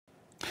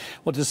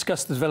Well, to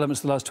discuss the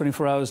developments of the last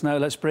 24 hours now,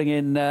 let's bring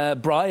in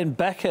Brian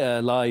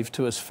Becker live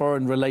to us,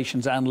 Foreign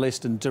Relations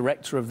Analyst and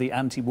Director of the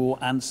Anti-War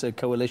Answer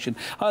Coalition.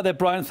 Hi there,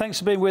 Brian. Thanks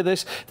for being with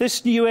us.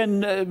 This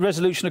UN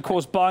resolution, of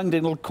course,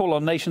 binding, will call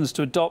on nations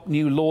to adopt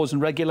new laws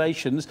and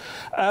regulations.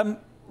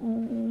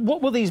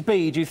 What will these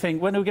be, do you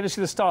think? When are we going to see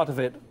the start of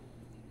it?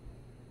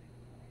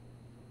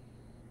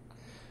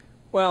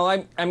 Well,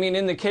 I mean,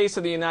 in the case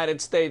of the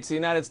United States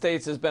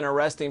has been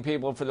arresting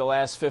people for the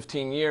last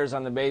 15 years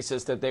on the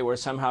basis that they were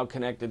somehow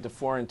connected to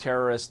foreign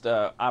terrorist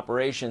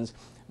operations.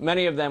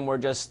 Many of them were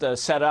just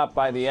set up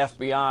by the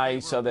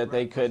FBI so that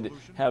they could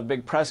have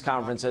big press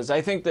conferences. I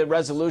think the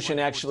resolution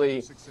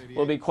actually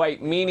will be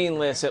quite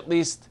meaningless, at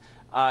least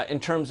in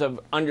terms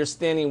of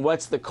understanding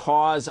what's the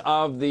cause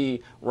of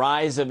the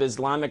rise of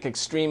Islamic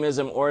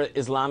extremism or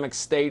Islamic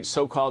State,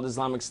 so-called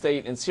Islamic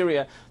State in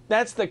Syria.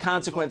 That's the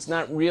consequence,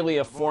 not really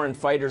of foreign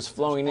fighters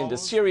flowing into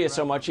Syria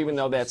so much, even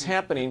though that's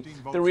happening.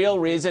 The real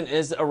reason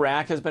is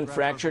Iraq has been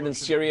fractured and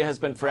Syria has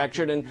been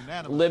fractured and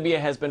Libya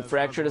has been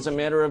fractured as a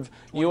matter of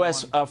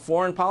U.S.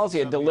 Foreign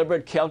policy, a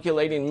deliberate,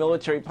 calculating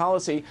military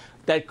policy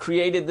that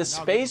created the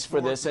space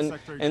for this. And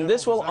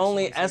this will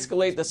only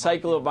escalate the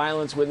cycle of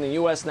violence when the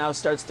U.S. now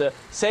starts to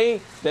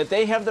say that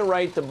they have the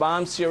right to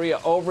bomb Syria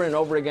over and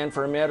over again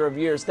for a matter of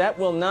years. That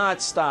will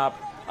not stop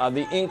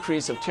the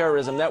increase of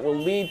terrorism. That will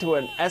lead to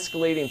an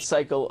escalating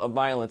cycle of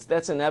violence.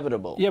 That's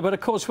inevitable. Yeah, but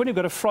of course, when you've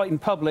got a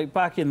frightened public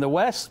back in the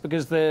West,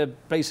 because they're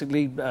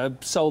basically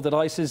sold that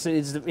ISIS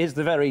is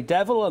the very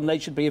devil and they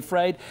should be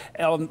afraid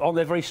on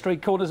their very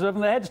street corners of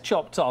having their heads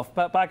chopped off.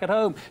 But back at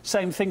home,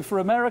 same thing for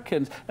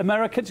Americans.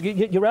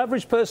 Your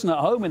average person at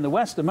home in the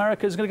West,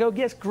 America is going to go,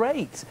 yes,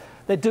 great.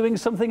 They're doing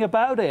something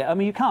about it. I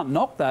mean, you can't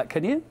knock that,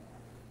 can you?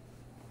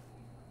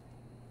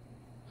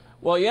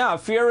 Well, yeah,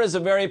 fear is a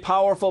very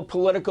powerful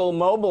political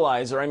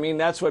mobilizer. I mean,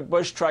 that's what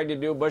Bush tried to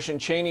do, Bush and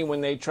Cheney,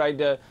 when they tried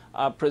to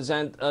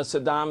present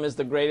Saddam as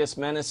the greatest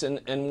menace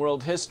in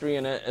world history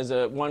and as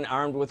one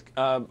armed with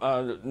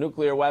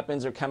nuclear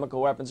weapons or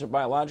chemical weapons or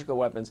biological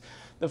weapons.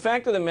 The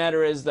fact of the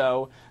matter is,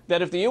 though,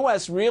 that if the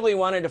U.S. really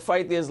wanted to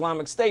fight the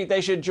Islamic State,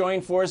 they should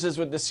join forces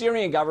with the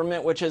Syrian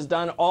government, which has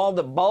done all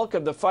the bulk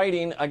of the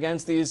fighting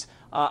against these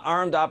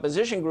armed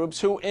opposition groups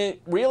who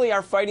really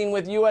are fighting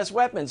with U.S.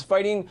 weapons,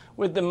 fighting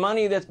with the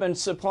money that's been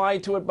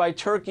supplied to it by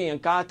Turkey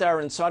and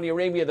Qatar and Saudi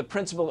Arabia, the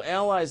principal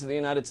allies of the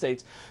United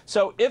States.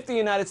 So if the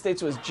United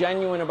States was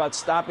genuine about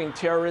stopping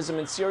terrorism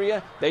in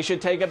Syria, they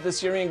should take up the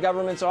Syrian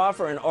government's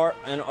offer and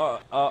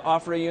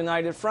offer a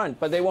united front.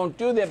 But they won't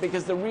do that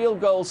because the real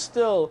goal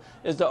still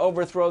is to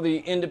overthrow the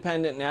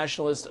independent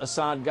nationalist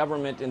Assad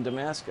government in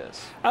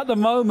Damascus. At the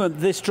moment,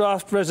 this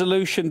draft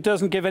resolution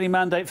doesn't give any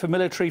mandate for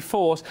military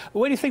force.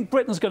 Where do you think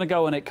Britain's going to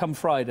go on it come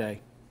Friday?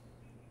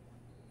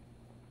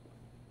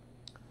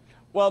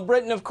 Well,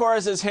 Britain, of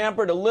course, is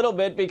hampered a little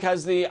bit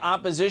because the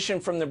opposition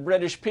from the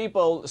British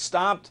people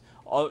stopped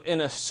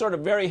in a sort of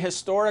very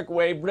historic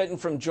way Britain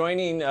from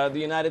joining the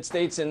United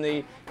States in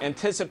the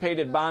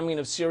anticipated bombing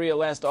of Syria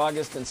last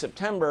August and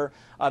September.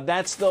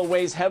 That still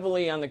weighs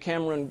heavily on the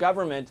Cameroon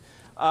government.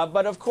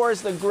 But of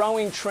course, the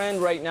growing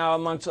trend right now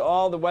amongst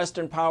all the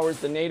Western powers,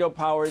 the NATO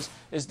powers,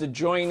 is to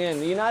join in.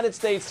 The United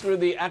States, through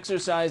the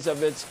exercise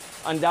of its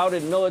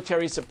undoubted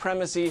military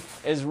supremacy,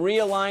 is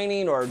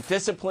realigning or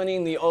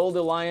disciplining the old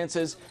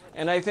alliances.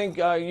 And I think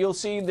you'll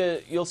see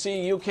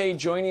UK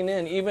joining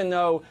in, even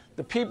though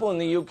the people in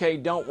the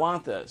UK don't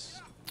want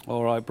this.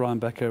 All right, Brian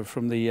Becker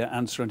from the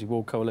Answer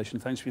Anti-War Coalition.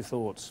 Thanks for your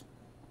thoughts.